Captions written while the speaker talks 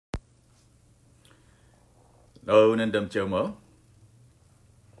nên đâm chiều mở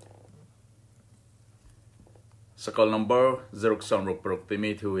Sakal number zero son ruk prok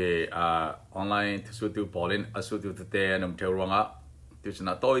timi thu e online thu tu polin asu tu te nam theo ronga tu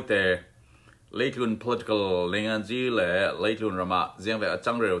chna toi te leitun political lengan ji le leitun rama jiang ve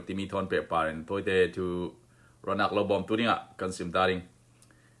achang reu timi thon pe parin toi te tu ronak lobom turinga kan sim daring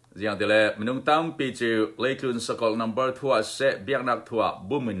jiang te le minung tam pi chu leitun sakal number thua se biak nak thua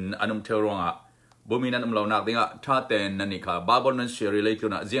bumin anum theo ronga bumin anum lo nak dinga tha ten nani kha babon nan sheri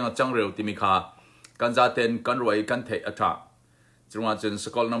leituna jiang achang reu timi kha kan zaten kan roi kan the atha chunga chen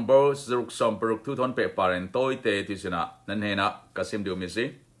sakol number zuruk som peruk thu thon pe paren toi te tisina nan hena kasim du misi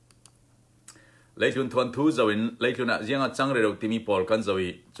leitun thon thu zawin leituna jianga changre ro timi pol kan zawi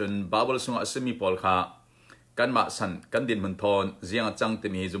chun babol sunga semi pol kha kan ma san kan din mun thon jianga chang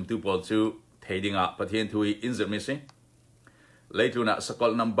timi zum tu pol chu theidinga pathian thui inzer misi leituna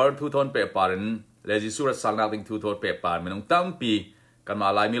sakol number thu thon pe paren legisura salna ding thu thon pe par menung tampi kan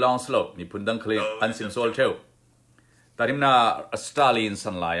ma lai mi long slow mi phundang khli an sim sol theu tarimna stalin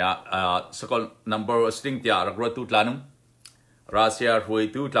sanlaya sakol number string tia rakro tu tlanum russia hui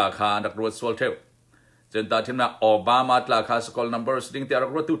tu tla kha rakro sol theu chen ta thimna obama tla kha sakol number string tia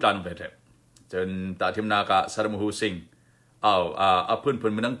rakro tu tlan ve theu chen ta thimna ka saram hu sing aw a phun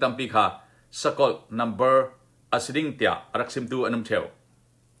phun minang tampi kha sakol number asring tia raksim tu anum theu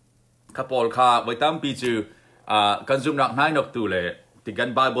kha pol kha vai tampi chu kan zum nak nai nok tu le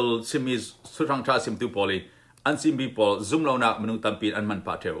tigan bible simis surang tra sim tu poli an sim bi pol zum lo nak menung tampin an man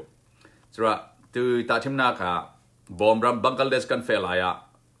pa theu chra tu ta thimna kha bom ram bangladesh kan felaya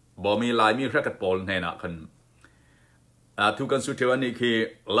bomi lai mi rakat pol hena khan tu kan su theu ani khi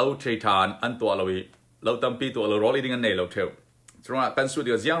lo thei than an to lowi lo tampi to lo roli ding an nei lo theu chra kan su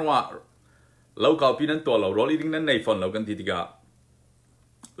dia jiang wa lo kau pi nan to lo roli ding nan nei fon lo kan ti tiga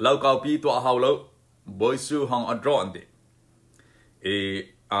lo kau pi to hau lo boy su hong a draw ande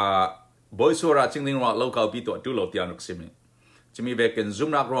boy so ra chingling wa local pi to tu lo tian simi chimi ve ken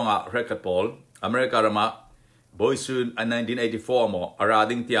zoom rak ronga record pol america rama boy soon 1984 mo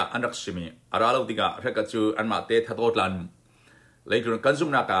arading tia anak simi aralo tiga record chu anma te thatot lan later kan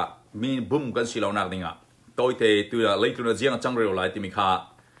zoom naka mi boom kan silo nak dinga toi te tu later na jiang chang reu lai timi kha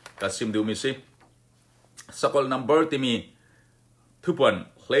ka sim du mi si sakol number timi thupon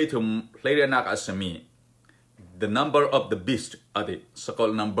hlaitum hlaire nak asmi the number of the beast adi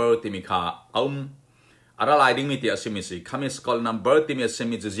sakol number timi kha ara lighting mi ti asimi si khami sakol number timi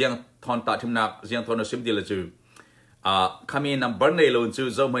asimi jiang thon ta thimnak jiang thon sim ti la chu khami number nei lo chu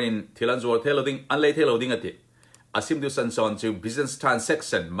zomain thilan zor theloading unlay theloading ati asim du san son chu business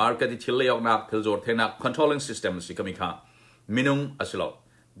transaction market thileyok nak thil zor thena controlling system si kami kha minung asilo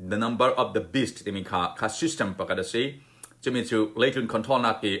the number of the beast timi kha system pakada si chimi chu latent control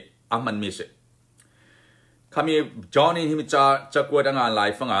nak ki aman mi se kami Johnny himicha chakwa dangan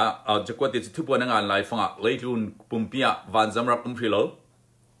lai fanga chakwa ti thupo dangan lai fanga leitun pumpia van zamrak umphilo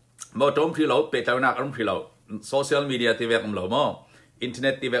mo tom philo pe tawnak umphilo social media ti vek umlo mo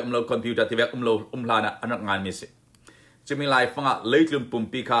internet ti vek umlo computer ti vek umlo umhlana anak ngan mi se chimi lai fanga leitun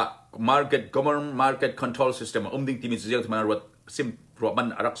pumpi kha government market control system umding ti mi jeng thman rot sim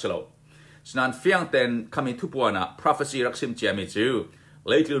roban arak selo snan fiang ten kami thupo na prophecy raksim chiami chu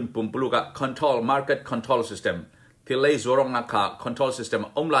leitun pumpuluka control market control system tilai zorong nakha control system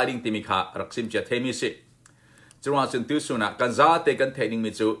lighting timika raksim cha themi si chungwa sin tu suna kanza te kan thaining mi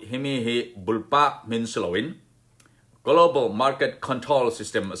chu himi hi bulpa min slowin global market control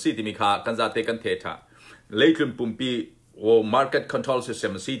system si timika kanza te kan theta leitun pumpi o market control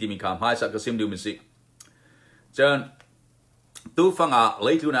system si timika mai sa kasim du mi si chan tu fanga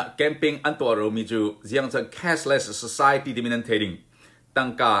leituna camping antoro mi chu jiang cha cashless society dominant trading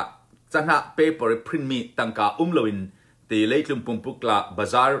tangka chana paper print mi tangka umloin ti leitlum pumpukla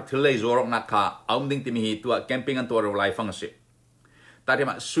bazar thilei zorok nakha aumding timi hi tua camping an tor lai fangsi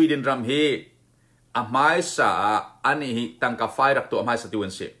tarima sweden ram hi amai sa ani hi tangka fai rak to amai sa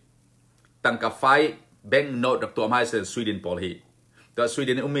tuansi tangka fai bank note rak to amai sa sweden pol hi to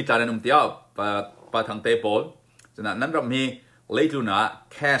sweden ummi taran umtiao pa thang te pol chana nan ram hi leitluna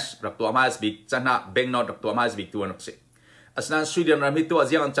cash rak to amai big chana bank note rak to amai big tuansi asnan sweden rami to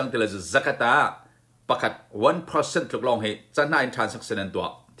aziang chang tela zakata pakat 1% lok long he chanai transaction an to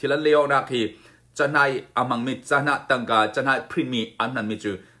thilan leo na khi chanai amang mi chana tangka chanai primi anan mi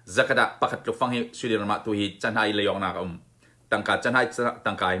chu zakata pakat lok fang he sweden rama to hi chanai leo na tangka chanai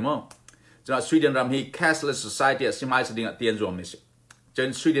tangkai mo chana sweden ram hi cashless society asimai siding atian zom mi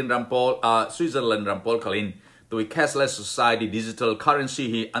chen sweden ram pol switzerland ram pol kalin to cashless society digital currency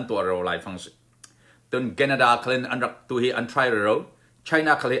hi an to ro lai fang ton Canada kalen anrak tu hi an try ro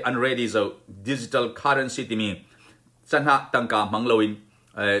China เขาเลย unready จะ digital currency ที่มีจันหะตั้งการมังลวิน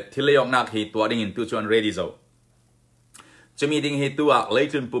ที่เลี้ยงนักเหตุตัวดิ่งตัวชวน ready จะมีดิ่งเหตุตัวเลย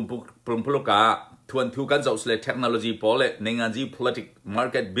จนปุ่มพลุกาทวนทุกันจะอุสเลเทคโนโลยีพอลในงานจี politics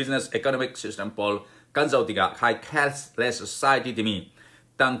market business economic system พอลกันจะติกา high cashless society ที่มี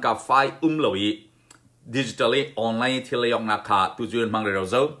ตั้งการไฟลวิ digitally online ที่เลี้ยงนักขาตัวชวนมังเร็ว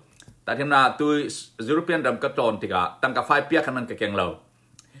จะแต่ที่นั่นตัวยุโรปียนรำกระตอนติกาตั้งการไฟเปียกมันก็เก่งเรา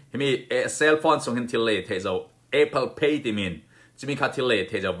ที่มีเซลโฟนส่งหินที่เลี้ยเทจะ Apple Pay ที่มีจะมีค่าที่เลี้ย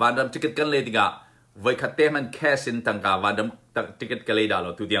เทจะวันดำติเกตกันเลยติกาไว้คัดเตมันแค่สินตั้งการวันดำติเกตกันเลยได้เร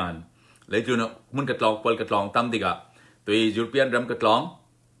าทุกอย่างเลยจูนมุนกระตองพอลกระตองตั้มติกาตัวยุโรปียนรำกระตอง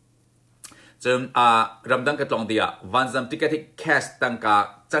จนรำดังกระตองติกาวันดำติเกตที่แค่ตั้งการ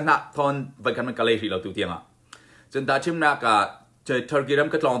จะนักทอนไว้คันมันกันเลยเราทุกอย่างจนตาชิมนักเจอทอร์กีร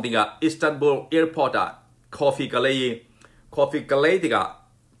ำกระตองติกาอิสตันบูลแอร์พอร์ตคอฟฟี่กันเลยติกา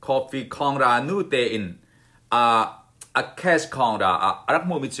coffee ของร้านนู้เตอินcash ของร้านรัก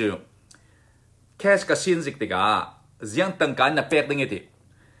มูมิจู cash ก็สิ่งสิ่งติกาเสียงตั้งการนับเป็กดิ้งที่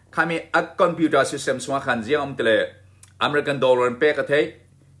ข้ามีคอมพิวเตอร์ซิสเต็มสมาขันเสียงอันเตลอเมริกันดอลลาร์เป็กกันเท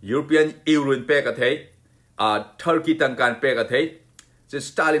ยุโรปียนยูโรเป็กกันเททอร์กีตั้งการเป็กกันเทจะส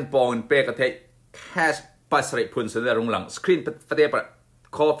ตาลินปองเป็กกันเท cash ปัสริพุ่นเสด็จรุ่งหลังสกรีนประเดี๋ยว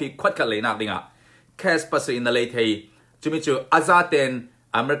coffee ขวดกันเลยนักดิ้งcash ปัสรินนั่นเลยเทจะมีจูอาซาเตน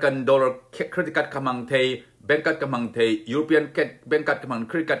American dollar credit card กำลังเท bank card กำลังเท European bank card กำลัง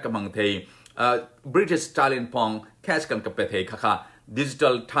credit card กำลังเทBritish sterling pound cash กันกับเทค่ะ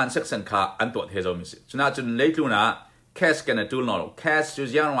digital transaction ค่ะอันตัวเทจะมีสิฉะนั้นจนเลยทุนะ cash กันนะทุนนอร์ cash จุด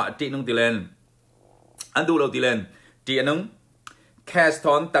ยังว่าตีนุ่งตีเลนอันดูเราตีเลนตีนุ่ง cash ท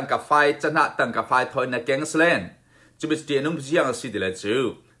อนตั้งกับไฟจะน่าตั้งกับไฟทอนในแกงสเลนจะเป็นตีนุ่งยังสิตีเลนจู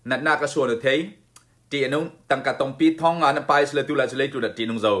นัดหน้าก็ชวนเทตีนุ่งตั้งกับตรงปีท้องงานไปสเลตุลาสเลตุลาตี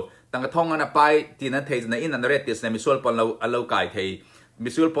นุ่งเจ้าตั้งกับท้องงานไปตีนั้นเทในอินนันเรติสในมิสวลปอนเราไก่เทมิ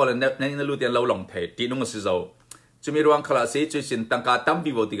สวลปอนในนั้นรู้เตียนเราลงเทตีนุ่งสิเจ้าจะมีรวงคลาสสิจุดสินตั้งกับตั้ม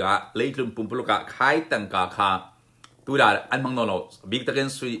วิวติกาเลยลุมปุ่มปลุกะขายตั้งกับขาตุลาอันมังโนโลบิ๊กตะเกน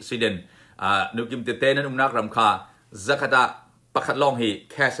สวีเดนนุกิมเตเตนันนักรำคาจักรตาปักขัดลองฮี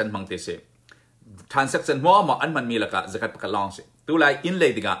แค่ฉันมังเตเซทรานเซ็คชันหัวหมออันมันมีละกะจักรปักขัดลองสิตุลาอินเล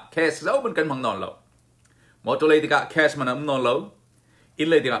ยติกาแค่เจ้าเป็นกันมังโนโลมอตัวเลยติกาแคชมันนอนเราอิน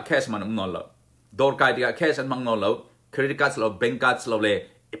เลยติกาแคชมันนอนเราดอร์กายติกาแคชมันนอนเราเครดิตการ์ดเราแบงก์การ์ดเราเลย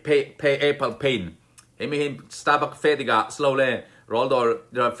pay Apple Pay เห็นไหมเห็น Starbucks เฟติกาเราเลยรอลดอ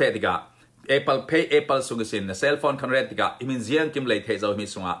ร์เฟติกา Apple Pay Apple ส่งสินเซลโฟนคอนเนคติกาอิมินเซียนกิมเลยเทจะมี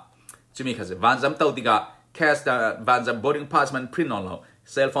ส่งอ่ะจะมีค่ะสิวันจำเต้าติกาแคชวันจำ boarding pass มันพริ้นนอนเรา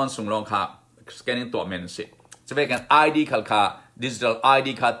เซลโฟนส่งลงค่ะสแกนนิ่งตัวเมนสิจะเป็นการ ID ค่ะ digital ID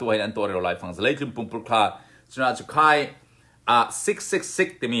ค่ะตัวให้อันตัวเราไลฟ์ฟังเลยถึงปุ่มปลุกค่ะฉะนั้นจะขาย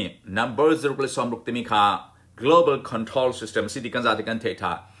666ที่มี number 0กลสอมลุกที่มีค่ะ global control system สิ่งที่กันจะกันเทท่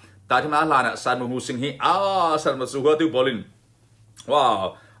าแต่ที่มาหลานสันมาหูสิงฮีสันมาสู้กับตัวบอลินว้าว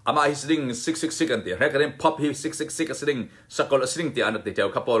อามาฮิสดิ้ง666กันที่เรื่อง pop ฮี666กันสิ่งสกอลสิ่งที่อันนั้นเจ้า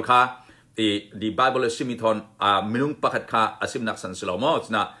ขับปอลค่ะที่ Bible สิมิทอนมินุงปักค่ะอาศิมนักสันสโลมอส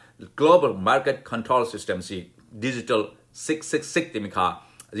นะ global market control system สิ่ง digital 666ที่มีค่ะ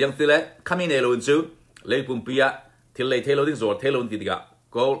ยังที่เล่ขมิ้นเอลูนซูเลยปุ่มปีอะที่เลยเทโลดิ้งโซเทโลดิ้งติกา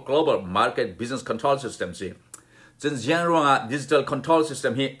global market business control system สิจนยังรวงอ่ะ digital control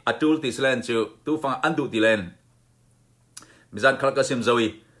system ฮีอัตุลติสเลนจูตู้ฟังอันดูติเลนมิจันคลักก็ซิมโซวี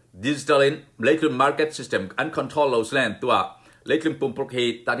digital in เลยคือ market system อัน control เราสเลนตัวเลยคือปุ่มปลุกฮี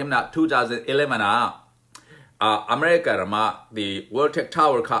ตอนที่มัน2011นะอเมริกามา the World Tech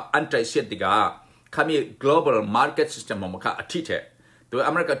Tower ค่ะอันใจเสียติกาเขามี global market system มันค่ะอาทิตย์ตัว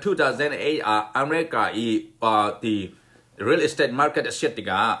อเมริกา2008อเมริกาที่ real estate market เสียติ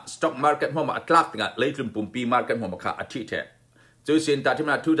กา stock market หัวมาอัตลักษณ์ติกาเลยถึงปุ่มปี market หัวมาค่ะอาทิตย์จุดสิ้นตาที่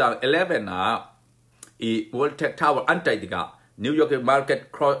มัน2011นะWorld Tech Tower อันใจติกา New York market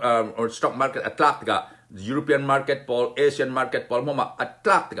stock market อัตลักษณ์ติกา European market Paul Asian market Paul หัวมาอัต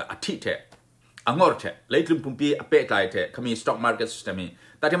ลักษณ์ติกาอาทิตย์อังอร์เทเลยถึงปุ่มปีอเปกไลเทเขามี stock market system มี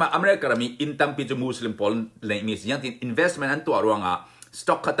แต่ที่มันอเมริกามีอินตัมปีจูมุสลิม Paul เลยมีสิ่งที่ investment อันตัวรวง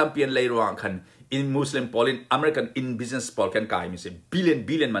stock ขัดตั้มเปลี่ยนเลยรวงคัน in Muslim Poland American in business Poland กันกายมีสิ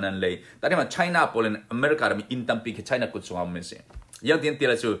billion มันนั่นเลยแต่ที่มัน China Poland อเมริกามี in ตั้มปีที่ China กุศลมีสิยังที่ที่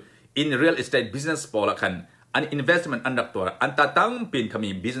เราชู in real estate business Poland คันอัน investment อันดับตัวอันตั้งปีนเขามี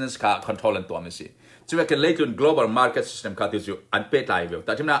business ค่ะ control อันตัวมีสิช่วยกันเลยจุน global market system ค่ะที่ชูอันเป็นไลฟ์แ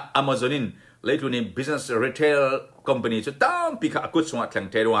ต่ที่มัน Amazonin เลยจุน business retail company ชุดตั้งปีค่ะกุศลแข่ง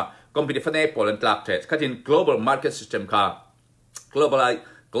เทว่า company ฟันใน Poland ตลาดเทสค่ะที่ global market system ค่ะglobal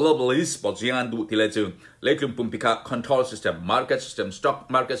globalist ปอจีอันดูที่เลจูเล็กลุ่มปุ่มพิฆา control system market system stock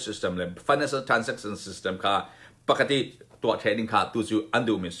market system เลย financial transaction system ค่ะปกติตัวเทรดดิ้งค่ะตัวจูอัน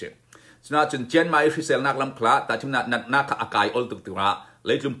ดูมิสิฉะนั้นจนเจนมาอิสราเอลนักลำคลาแต่ที่นักอากาศอลตุกตัวเ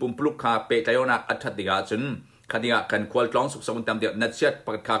ล็กลุ่มปุ่มปลุกค่ะเปย์ใจนักอัฐดิกาจนคดีกันควอลกลองสุขสมบูรณ์ตามเดียวนัดเชียดป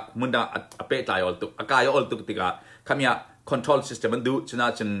ระกาศมุนดาเปย์ใจอลตุกอากาศอลตุกติกาขมี control system มันดูฉะนั้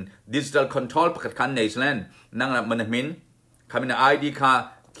นจน digital control ประกาศคันในสแลนนั่งมันมินขมี ID ค่ะ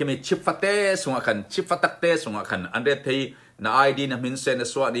ที่มีชิปฟัตเต้ส่งกันชิปฟัตเต้ส่งกันอันเดียที่น่า ID น่ะมินเซน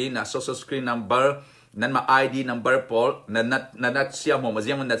สวัสดีน่ะ social screen number นั่นมา ID number พอลนั่นเสียมัน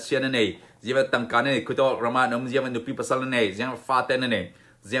ยังมันนัดเสียนั่นเองยังตั้งการนั่นคุยต่อรามาน้ำยังมันดูปีภาษานั่นเองยังฟาเต้นั่นเอง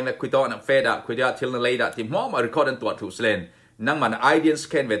ยังคุยต่อนั่นเฟดอะคุยต่อที่นั่นเลยอะที่หม้อมา record อันตัวถูกเล่นนั่งมัน ID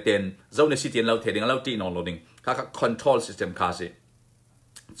scan เวทีนเจ้าในสิทธิ์เราเทดิ้งเราตีนอนโหลดดิ้งค่า control system ค่าสิ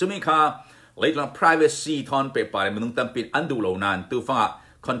จุดนี้ค่าเลยตอน privacy ทอนเปย์ไปมันต้องตั้งปิดอันดูเหล่านั้นตัวฟัง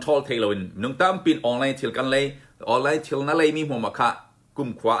control เทลวินนุ่งตามปินออนไลน์ทิลกันเลยออนไลน์ทิลนั่นเลยมีหัวมาค่ะกุม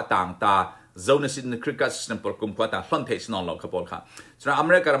ขวาต่างตาโซนสินคริกสิสเต็มปรกุมขวาต่างหล่อนเทสนอนเราขบวนค่ะฉะนั้นอเม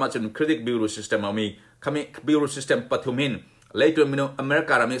ริกาเรามาจนคริติกบิวโรซิสเต็มมีขมีบิวโรซิสเต็มปัทุมินเลยตัวมินอเมริ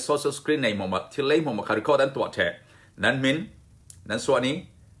กาเรามีโซเชียลสกรีนในหัวมาทิลเลยหัวมาค่ะรีคอร์ดันตัวแทนนั้นมินนั้นส่วนนี้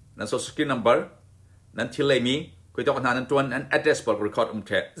นั้นโซเชียลสกรีนนัมเบอร์นั้นทิลเลยมีคุยต่อกันนั้นตัวนั้นแอดเดรสปรรีคอร์ดแ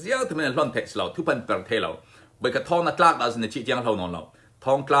ทนเสียที่มันหล่อนเทสเราทุกปันประเทศเราไปกระท้องนัดลากเราในชี้แจงเรานอนเรา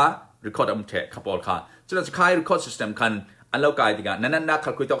ท้องกล้า record อันเทขบวนค่ะฉะนั้นจะใช้ record system กันอันเล่าไกลดีกันนั้นนัก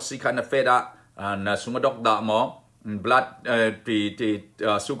คุยต่อสิกันนัดเฟดะนัดสุงดอกดาหมอ blood ที่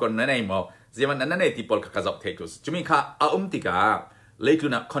สุกันนั่นเองหมอเสียมันนั่นเองที่พอลกับกระจับเทกุสจุดนี้ค่ะติกาเลยคือ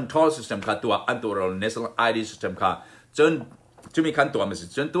นะ control system ค่ะตัวอันตัวเรา national ID system ค่ะจนจุดนี้ขั้นตัวมันสิ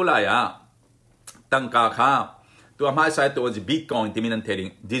จนตัวอะไรตั้งกาค่ะตัวหมายใช้ตัวจะ Bitcoin ที่มีนั่นเทดิ้ง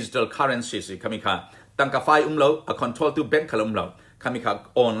digital currency สิค่ะมีค่ะตั้งกาไฟเรา control ตัวแบงค์ค่ะเราคำนี้ค่ะ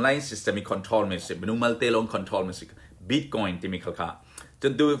ออนไลน์ซิสเต็มมีคอนโทรลไม่สิบนุ่มมัลติลอนคอนโทรลไม่สิบิตคอยน์ที่มีค่ะจ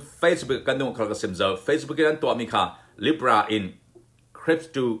นดู Facebook กันดูค่ะก็เสมอ Facebook กันตัวมีค่ะ Libra in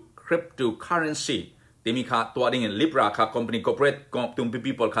cryptocurrency ที่มีค่ะตัวนี้ Libra ค่ะ company corporate ตุ้ม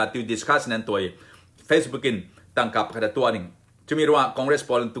people ค่ะที่ discuss นั่นตัว Facebook กันตั้งกับค่ะตัวนี้จะมีว่า Congress พ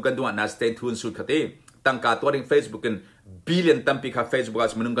อลตุกันตัวน่าสเตนทุนสุดค่ะที่ตั้งกับตัวนี้ Facebook กัน billion ตั้มปีค่ะ Facebook อาจ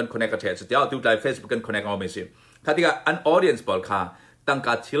จะมันนุ่มกัน connect กันเถอะสุดยอดทุกท่าน Facebook กัน connect เอาไม่สิถ้าที่ก็อัน audience บอกค่ะตั้งก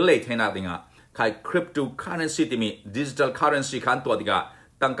ารทิลเลทให้นาดิงะใคร cryptocurrency ที่มี digital currency ขันตัวที่ก็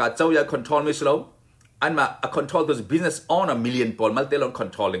ตั้งการเจ้าอย่า control ไม่สโลอันมา control ตัว business owner million ปอล multi level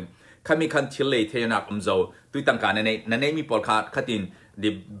controlling ข้ามีขันทิลเลทให้นาคำเจ้าตัวตั้งการในมีปอลค่ะขัดินดิ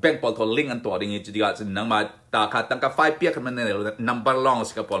แบงก์ปอลทอลลิงอันตัวนี้จุดที่ก็จะนั่งมาตาค่ะตั้งการไฟเปียกมันใน number long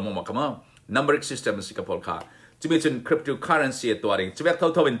สิกับปอลมั่วมั่วค่ะมั้ง numeric system สิกับปอลค่ะจะมีจน cryptocurrency ตัวนี้จะแบบเ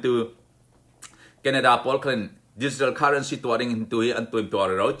ท่าเป็นตัวแคนาดาปอลคลินdigital currency ตัวนี้ตัวอันตัว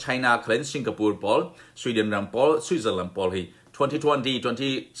เรา China คลินสิงคโปร์ปอลสวีเดนรัมปอลสวิตเซอร์แลนด์ปอลฮี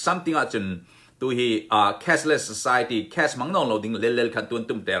2020 something อาจจะตัวฮีcashless society cash มังนองเราดิ้งเล่นขันตัว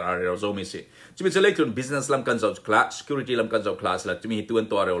ตุ้มแต่เราโซมิสิจะมีจะเล็กจน business ลำกันจบ class security ลำกันจบ class แล้วจะมีตั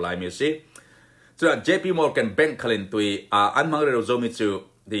วเราไล่มิสิส่วน JP Morgan Bank คลินตัวอันมังเราโซมิสิ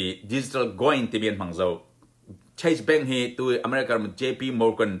the digital coin ที่มีอันมังโซChase Bank ฮีตัวอเมริกา JP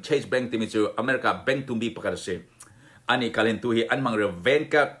Morgan Chase Bank ที่มีตัวอเมริกา Bank ตุ้มบีประกาศเสียอันนี้คันตัวฮีอันมังเรื่อง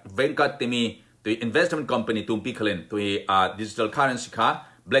Vanguard ที่มีตัว investment company ตุ้มบีคันตัวฮี digital currency ค่ะ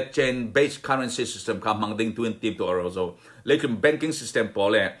blockchain based currency system ค่ะมังดิ้งตัวทีมตัวเราโซ่เล็กๆ banking system พอ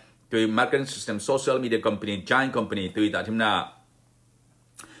เลยตัว marketing system social media company giant company ตัวที่ที่น่า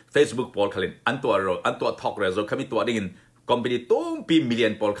Facebook พอลคันอันตัวเรา talk เราโซ่เขามีตัวดิ้ง company ตุ้มบี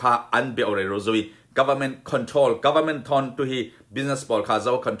million พอลค่ะอันเบลเราโซ่government control government ทอนตัวที่ business พอลค่ะเจ้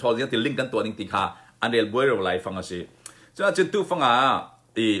า control ยังติดลิงก์กันตัวนึงติค่ะอันเดียร์บวยเราไล่ฟังสิฉะนั้นจุดตัวฟัง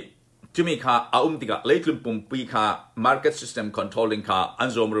ที่จุดมีค่ะติกะเล็กลุ่มปุ่มปีค่ะ market system controlling ค่ะอัน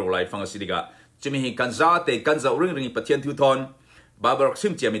โจมเราไล่ฟังสิติกะจุดมีกันซาเตกันซาเรื่องปะเทียนทุทอนบาบรักซิ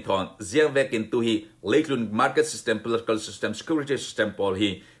มเจียมิทอนเสียงเวกินตัวที่เล็กลุ่ม market system political system security system พอลฮี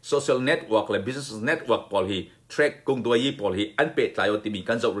social network และ business network พอลฮี track กงตัวยี่พอลฮีอันเป็ดหลายที่มี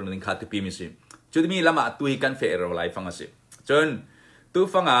กันซาเรื่องค่ะที่ปีมิสิจุดมีละมาตุยกันเฟรเราไล่ฟังสิจนตัว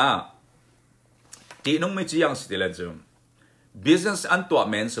ฟังที่น้องไม่จียังสิเดลจู business อันตัว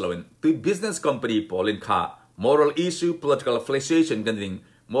แมนสโลนตัว business company พอลินค่ะ moral issue political affiliation กันดิ่ง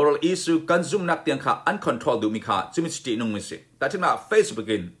moral issue กันซุ่มนักเตียงค่ะ uncontrolled ดูมีค่ะจุดมีที่น้องไม่สิแต่ที่มา Facebook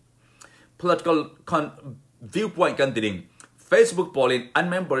กิน political viewpoint กันดิ่ง Facebook พอลิน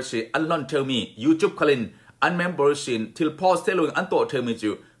unmembership อันลอนเทลมี YouTube คลิน unmembership ที่ post เทลอันตัวเทลมี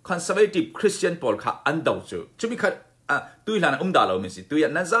จู conservative Christian พอลค่ะอันดาวจูจุดมีค่ะตัวหลานดาเราไม่สิตัว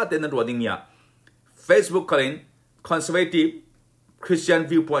นั้นจะเต็นรัวดิ่งเนี่ยFacebook คลิน conservative Christian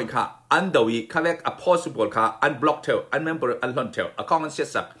viewpoint ค่ะอันเดียวค่ะเล็ก possible ค่ะอัน block เทลอัน member อัน lon เทลอัน common เสีย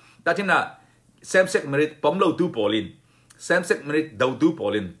สักแต่ที่น่ะ same sex marriage ผมเราดู Pauline same sex marriage ดู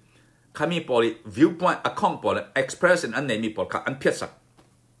Pauline ข้ามี Pauline viewpoint อัน common Pauline expression อันไหนมี Pauline ค่ะอันเพียสัก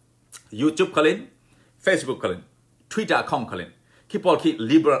YouTube ค่ะเล่น Facebook ค่ะเล่น Twitter account ค่ะเล่นที่ Paul ที่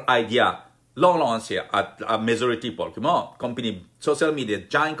liberal idea ลองเสียmajority Paul คือมั้ง company social media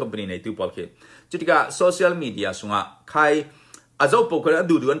giant company ในตัว Paul คือจุดที่ social media ส่งใครอาจจะพวกคน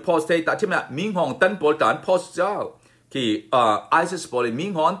ดูอัน post แต่ที่มันมิ่งห้องตัน Paul แต่อัน post เจ้าที่ISIS Paul มิ่ง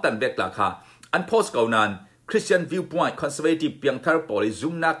ห้องตันเด็กละค่ะอัน post เก่านั้น Christian viewpoint conservative เพียงเท่า Paul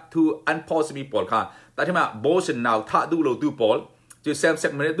zoom นักทูอัน post มี Paul ค่ะแต่ที่มัน Boston now ถ้าดูเราดู Paul จะ same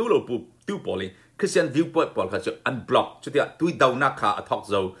sex marriage ดูเราดู Paul Christian viewpoint Paul ค่ะจะ unblock จุดที่ตัวดาวนักค่ะ talk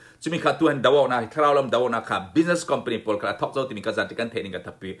show จะมีค่ะตัวเห็นดาวนักคราวลำดาวนักค่ะ business company Paul ค่ะ talk show ที่มีการจัดการเทนิงกัน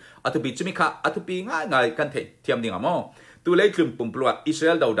ทับปีอัตบีจะมีค่ะอัตบีง่ายกันเทเทียมดิ่งอ่ะมั้งตัวเลขกลุ่มปุ่มปลวกอิสราเ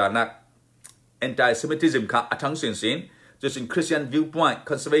อลดาวดานัก anti-Semitism ค่ะทั้งสิ้นจะเป็น Christian viewpoint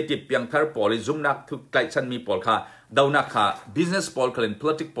conservative เพียงเท่า Paul ซุ่มนักทุกไกลชั้นมี Paul ค่ะดาวนักค่ะ business Paul ค่ะ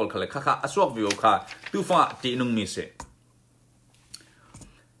politics Paul ค่ะอสวกวิวค่ะตัวฟ้าที่นุ่งมีเส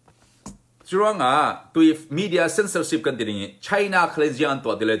จวงตัว media censorship กันทีนี้ China เคลนยังตั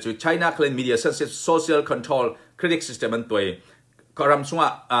วเดียวจู China เคลน media censorship social control critic system อันตัวกรำส่ง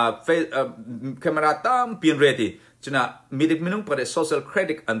camera ตามเปลี่ยนเรทีฉะนั้นมีเด็กมิ้งประเดี๋ยว social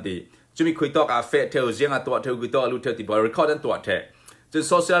critic อันดีจะมีคุยต่อกับเฟซเทลเสียงตัวเทลคุยต่อรู้เทลที่บอ record อันตัวเทจน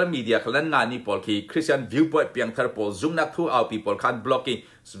social media เคลนงานนี้ Paul ที่ Christian viewpoint เพียงเท่า Paul zoom นักทั่วเอา people คัน blocking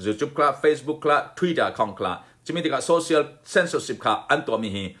YouTube คลา Facebook คลา Twitter ของคลาจะมีเด็ก social censorship ค่ะอันตัว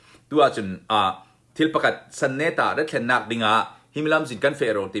มีตัวจนทิลประกาศสันเนตาและแค่นักดิ่งหิมลำสินกันเฟ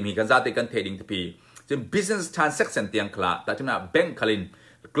โรตีมีกันซาติกันเทดิงทีพีจน business transaction เตียงคลาแต่ที่น่ะ bank คลิน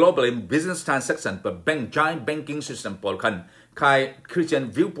global business transaction เป็น bank giant banking system ปอลคันใคร Christian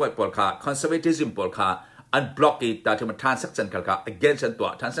viewpoint ปอลค่ะ conservatism ปอลค่ะ unblock แต่ที่มัน transaction คลา against ตัว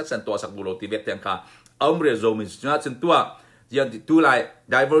transaction ตัวสักบุรุษที่เวทเตียงค่ะเอาเรื่องโจมิสนะจนตัวยังตัวไล่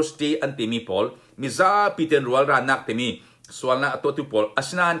diversity อันที่มีปอลมีซาปีเตนรัวรานักที่มีส่วนนั้นตัวที่ Paul อาช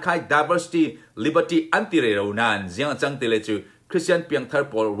นานใคร diversity liberty อันที่เรื่องนั้นยังจังที่เลจู Christian เพียงเท่า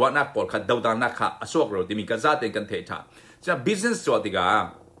Paul ว่านัก Paul ค่ะดาวดานักค่ะอสวกเราที่มีการจัดการเทศะฉะนั้น business ตัวที่ก็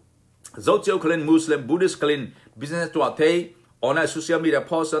เจ้าเจ้าคลินมุสลิมบุริสคลิน business ตัวที่ออนไลน์ social media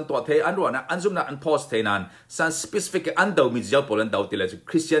post ตัวที่อันรู้นะอันซุ่มนะอัน post ที่นั้นสัน specific อันดาวมีเจ้า Paul อันดาวที่เลจู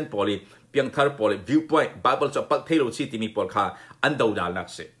Christian Paul เพียงเท่า Paul viewpoint Bible จะปักเทโลชีที่มี Paul ค่ะอันดาวดานัก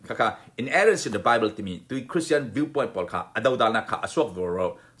เสค่ะ inerrancy in the Bible ที่มีตัว Christian viewpoint Paul ค่ะอันดาวดานักค่ะอสวกเรา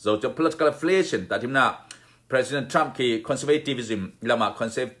เจ้าจะ political affiliation แต่ที่น่ะ President Trump ที่ conservatism ละมา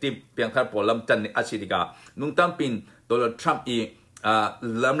conservative เพียงเท่า Paul ลำจันในอาชีพก็นุ่งตั้มปินDonald Trump อี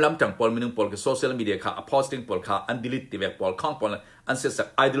ลำจัง Paul มีนุ่ง Paul กับ social media ค่ะ posting Paul ค่ะ undelete ที่แบบ Paul ข้าง Paul อันเสียสัก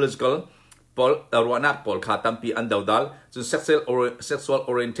ideological Paul รัวนัก Paul ค่ะตั้มปีอันดาวดาลจน sexual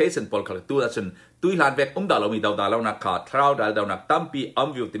orientation Paul ค่ะตัวนั้นตัวหลานแบบดาลมีดาวดาลแล้วนักค่ะทราวดาลดาวนักตั้มปี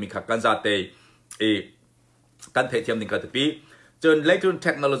วิวที่มีค่ะกันจัดกันเทียมหนึ่งกันที่ปีจนเล็กจนเท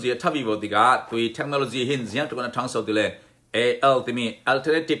คโนโลยีทับวิวที่ก็ตัวเทคโนโลยีหินยังตัวนั้นทั้งสองที่เลย AL ที่มี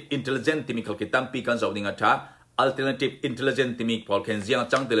alternative intelligence ที่มีเขาคิดตั้มปีกันสองที่ก็ท่า alternative intelligence ที่มี Paul เขียนยัง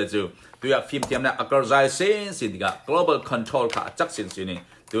จังที่เลยจูตัวฟิล์มที่มันอักษรใจเส้นสิ่งที่ก็ global control ค่ะจักสิ่งสิ่งนี้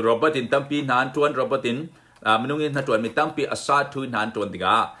ตัวโรบอตินตั้มปีนานชวนโรบอตินมนุษย์นัดชวนมีตั้มปีอาซาทุนนานชวนที่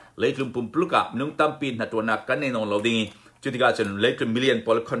ก็เล็กลุ่มปุ่มปลุกมนุษย์ตั้มปีนัดชวนนักกันในนองเราดิ้งจุดที่ก็จนเล็กลุ่ม million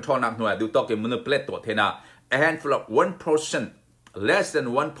Paul control นักหน่วยดูตัวเกี่ยวกับมนุษย์เปลตัวเทน่า a handful of 1% less than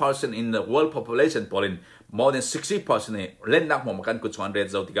 1% in the world population Paul in more than 60% เนี่ยเล่นนักหัวมันกันกุศลเรียน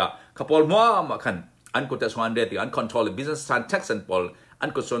เจ้าที่ก็ขับ Paul มั่วมากันอันกุศลเรียนที่อัน control business transaction Paul อัน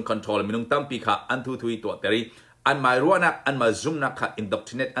กุศล control มนุษย์ตั้มปีค่ะอันทุยตัวเตรีอันมารู้นักอันมา zoom นักค่ะ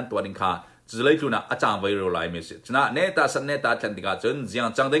indoctrinate อันตัวนึงค่ะจะเลยจุนะอาจารย์ไวรัลไลน์เมสฉะนั้นเนต้าสันเนต้าทันทีก็จนยั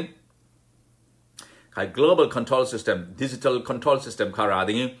งจังดิ้งค่ะ global control system digital control system ค่ะรา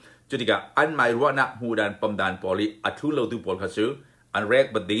ดิ้งจุดที่ก็อันมารู้นักหูดันปั๊มดัน Paul อัดทุนเราดู Paul ค่ะชื่ออันแรก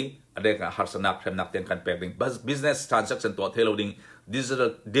บัดดี้อันแรกก็หัศนักเทมนักเตียนกันแปลงดิ้ง business transaction ตัวเทโลดิ้ง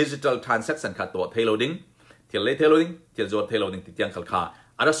digital transaction ค่ะตัวเทโลดิ้งเที่ยวเลยเทโลดิ้งเที่ยวจอดเทโลดิ้งติดยังขัลค่ะ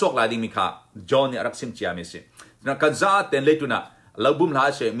อันนั้นสกลายดิ้งมีค่ะจอห์นเนี่ยรักซิมเชียมิสินักการจัดเต็มเลยจุนะเราบุ้มหลาย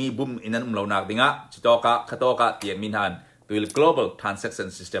เชมีบุ้มอินันเราหนักดิ้งจิตโตกะขัตโตกะเตียนมินหันตัว global transaction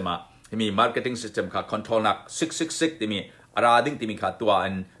system ที่มี marketing system ค่ะ control นัก666ที่มีอาราดิ้งที่มีค่ะตัวอั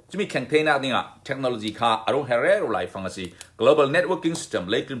นจะมีแข่งเทนักดิ้งเทคโนโลยีค่ะอารมณ์เฮเร่ไลฟ์ฟังสิ global networking system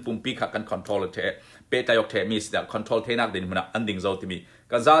เลยจุนปุ่มปีค่ะกัน control เทเปตายกเทมีสิแต่ control เทนักดิ้งมันอันดิ้งเจ้าที่มี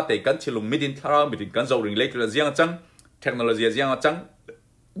การจัดเตะกันชิลุงมิดินทารามมิดินกันเจ้าดิ้งเลยจุนเสียงจังเทคโนโลยีเสียงจัง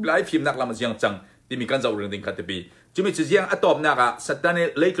ไลฟ์ฟิล์มนักลำเสียงจังที่มีการเจ้าเรื่องดิ้งคัตปี จุมิจะยังอัตอมนักสัตย์ใน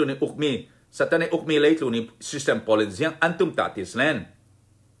เล็กลุนิอุกมีสัตย์ในอุกมีเล็กลุนิซิสเต็มพอลินยังอันตุมตัดที่สเลน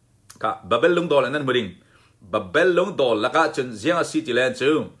ก็บับเบิลลงดอลนั่นบุริงบับเบิลลงดอลแล้วก็จนยังสิติเลน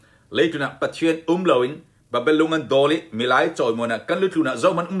จูเล็กลุนิปัจเจียนลวินบับเบิลลงกันดอลิมีหลายจอยมันกันลุลุนิเจ้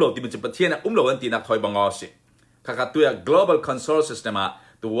ามันลที่มันจะปัจเจียนลวันที่นักถอยบังอาสิข้าตัว global control system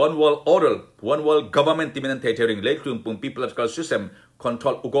the one world order one world government ที่มันเทเทริงเล็กลุนปุ่ม political system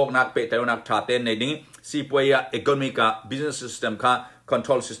control อุกอกนักเปะแต่นักชาเตนในนี้ซีพวยeconomic business system ค่ะ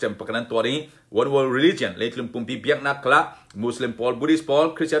control system ประกันตัวนี้ one world religion เล็กลุนปุ่มปีเบียกนักละ Muslim Paul Buddhist Paul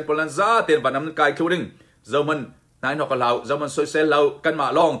Christian Paul นั่นซาเตนวันนั้นกายคิวริงเจ้ามันนายนกเราเจ้ามันโซเซลเรากันมา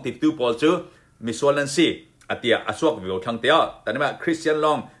ลองติดตัว Paul ชื่อมิส่วนนั้นสิอาทิตย์อาสวกวิวทั้งเดียวแต่นี่ว่าคริสเตียนล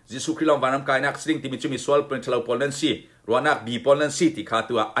องยิสุคริลองวันนั้นกายนักสิ่งที่มีส่วนเป็นชาว Paul นั้นสิรัวนักบี Paul นั้นสิที่ขา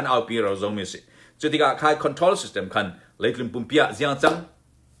ตัวอันเอาปีเราเจ้ามีสิจุดที่การ control system คันเล็กลุนปุ่มปีเสียงจัง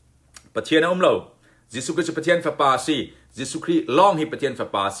ประเทศนั้นเรายิสุคริสต์ประเทศฝาปาซียิสุคริสต์ลองให้ประเทศฝา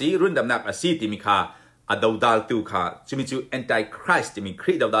ปาซีรุ่นดำนักอาซีที่มีค่าอดาวดัลตูค่าจะมีจู anti Christ ที่มีค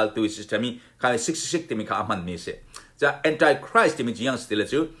ริสต์ดาวดัลตูสิสเตมีค่า66ที่มีค่ามันมีเสจะ anti Christ ที่มีจียังสติล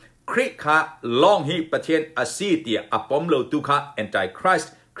จูคริสต์ค่าลองให้ประเทศอาซีที่อปอมโลตูค่า anti Christ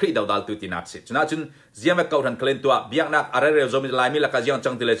คริสต์ดาวดัลตูที่นักเสฉะนั้นจึงเสียงแบบเก่าทันเคลื่อนตัวเบียงนักอะไรเรื่องมีลายมีหลักการยังจั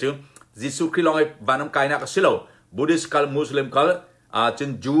งติลจูยิสุคริสต์ลองให้วันน้ำกายนักสิโลบุดิสคัลมุสลิมคัลจน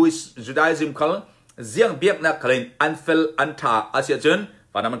Judaism เขาเสียงเบียกนักคลินอันเฟลอันท่าอาเซียจน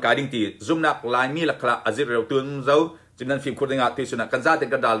ฝันมันการดิ้งตีซุ่มนักลายมีหลักคราอาซิเรลตุนเจ้าจึงนั้นฟิล์มคนต่างที่สุนัขกันซาเต็ง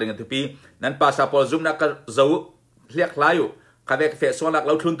กันดาลเรื่องทุกปีนั้นภาษาพอซุ่มนักก็เจ้าเรียกลายอยู่ข้าเวกเฟสส่วนนักเ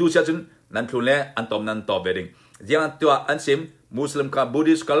ราทุนตัวเสียจนนั้นทุนเล่อันตอมนั้นต่อเบดิงเสียงตัวอันซิมมุสลิมกับบู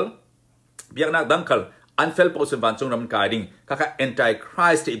ดิสกัลเบียกนักดังกัลอันเฟลโพสบันจงนำการดิ้งข้า anti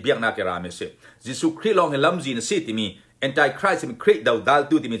Christ เบียกนักเกราเมสยิสุคริสต์ลองให้ลำจีนสิที่มีanti Christ ที่มีคริสต์ดาวดัล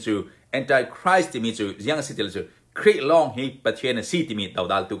ตูที่มีจู anti Christ ที่มีจูยังสิที่จูคริสต์ลองให้ประเทศนั้นสิที่มีดาว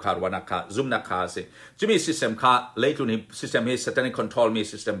ดัลตูคารวานักค่ะซุ่มนักค่ะสิจะมี system ค่ะเล็กตัวนี้ system ให้ satanic control มี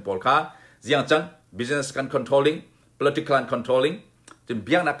system พอลค่ะยังจัง business กัน controlling political กัน controlling จะมี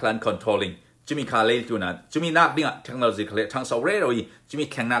ยังนักกัน controlling จะมีค่ะเล็กตัวนั้นจะมีนักดิ้งเทคโนโลยีทางสาวเรโรยจะมี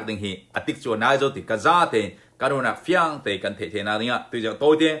แข่งนักดิ้งให้อติกจวนนายโจติกาซาเตการุณาฟิยังเตกันเทนักดิ้งตัวอย่างโต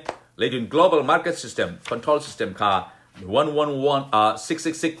เตเล็กตัว global market system control system ค่ะ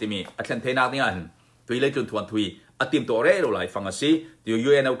666ที่มีอัตลันเทนักนี่อันตัวเล็กจนทวนทุยอัติมตัวเร่เราไหลฟังสิที่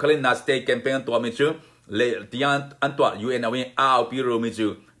UN เอาคลินนัสเตย์แคมเปญตัวมีจูเลยที่อันตัว UN เอาเอาปีโรมีจู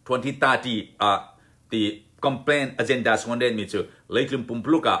2030ที่ campaign agenda ส่วนเด่นมีจูเล็กจนปุ่มป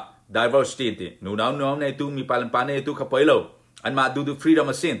ลุกdiversity ที่นู่นในตัวมีพลังปานในตัวขับไปแล้วอันมาดู freedom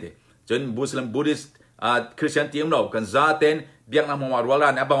มาเส้นที่จนมุสลิมบุริสคริสเตียนที่เรากันซาเตนเบียงนำมาวัดวั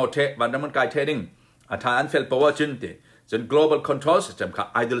นอับบางโอเทวันนั้นมันกลายเทดิ้งอันเฟลปวดจนที่จน global control system ค่ะ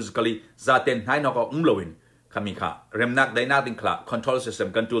ideologically ซาเตนให้นอกจากลวินคำมีค่ะเริ่มนักได้นักดิ้งค่ะ control system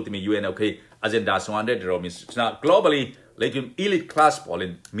กันตัวที่มี UN โอเค agenda ส่วนเด่นเรามีนะ globally เลยจน elite class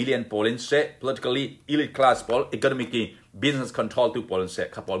polling million polling เส politically elite class poll economically business control ตัว polling เส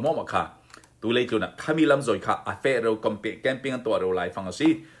ค่ะ poll มั่วค่ะตัวเลยจนข้ามีลำจอยค่ะ affair เรา compare แคมเปญตัวเราไล่ฟังสิ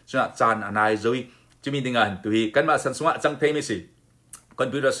ฉะนั้นจานอันไหนจอยจะมีดิ่งกันตัวกันมาสันสวะจังเทมิสิ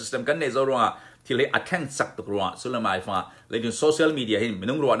computer system กันในโซนที่เลยอัดแข่งจักตุกรัวสุดละไม่ฟังเลยจน social media เห็นไม่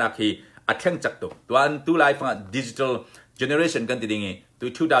ต้องรัวนักที่อัดแข่งจักตุกตัวไลฟ์ฟัง digital generation กันติดยังไงตัว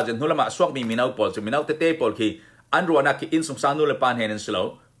2000นู่นละมาสวกมีนาอุปอลจะมีนาอุตเตปอลที่อันรัวนักที่อินสงสารนู่นละปานเห็นสโล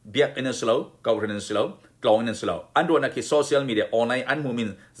ว์เบียกอินสโลว์เกาหลีอินสโลว์กลองอินสโลว์อันรัวนักที่ social media ออนไลน์อันมูมิน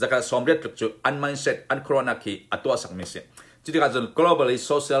จะการสมเด็จจุดอัน mindset อันโครนักที่อัตัวสังมิเสจุดที่การจน globally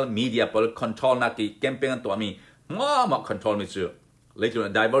social media พอล control นักที่แคมเปญตัวมีมา control มิจุเลยจ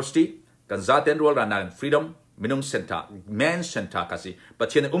น diversityกันซาเตนรัวรันนัน freedom มินุงเซนต์แมนเซนต์กันสิปัจ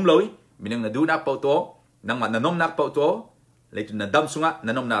เจกลอยมินุงนาดูนักเป่าตัวนังมันนมนักเป่าตัวเลยจนนัดดำสุงะ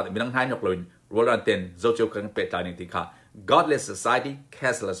นันนมนักมินุงไฮนกลอยรัวรันเตนโจเจกันเป็ดตายนึงที่ค่ะ godless society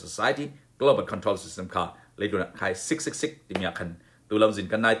casteless society global control system ค่ะเลยจนใคร666ที่มีอันตัวลำสิน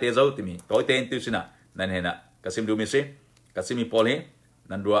กันนายเตโจที่มีตัวเตนตัวสินะนั่นเห็นนะกสิมดูมิสิกสิมีพอลเฮ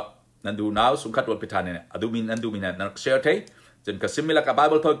นันดูนาวสุงขัดวัดพิธานเนี่ยอดูมินนักเชียร์เทจนกสิมิละกับ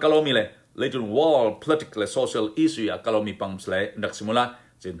Bible ทอยกลมีเลยเลยจน wall political social issue กลมีปังสเลยนักสิมุละ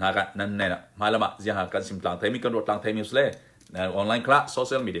จนหากันนั่นเนี่ยมาละมาจะหากันสิมต่างไทยมีกันรถต่างไทยมีสเลยในออนไลน์คลาส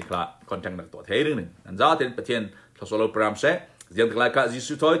social media คลาสคอนเทนต์นักตัวไทยเรื่องหนึ่งนั่นจะเป็นประเทศทศโลปรามเสยังตกลายกับจิ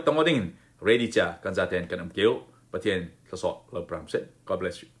สุทอยต้องมาดิ้ง ready จ้ากันจะเป็นกันอำเกี่ยวประเทศทศโลปรามเส God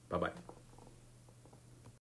bless you bye bye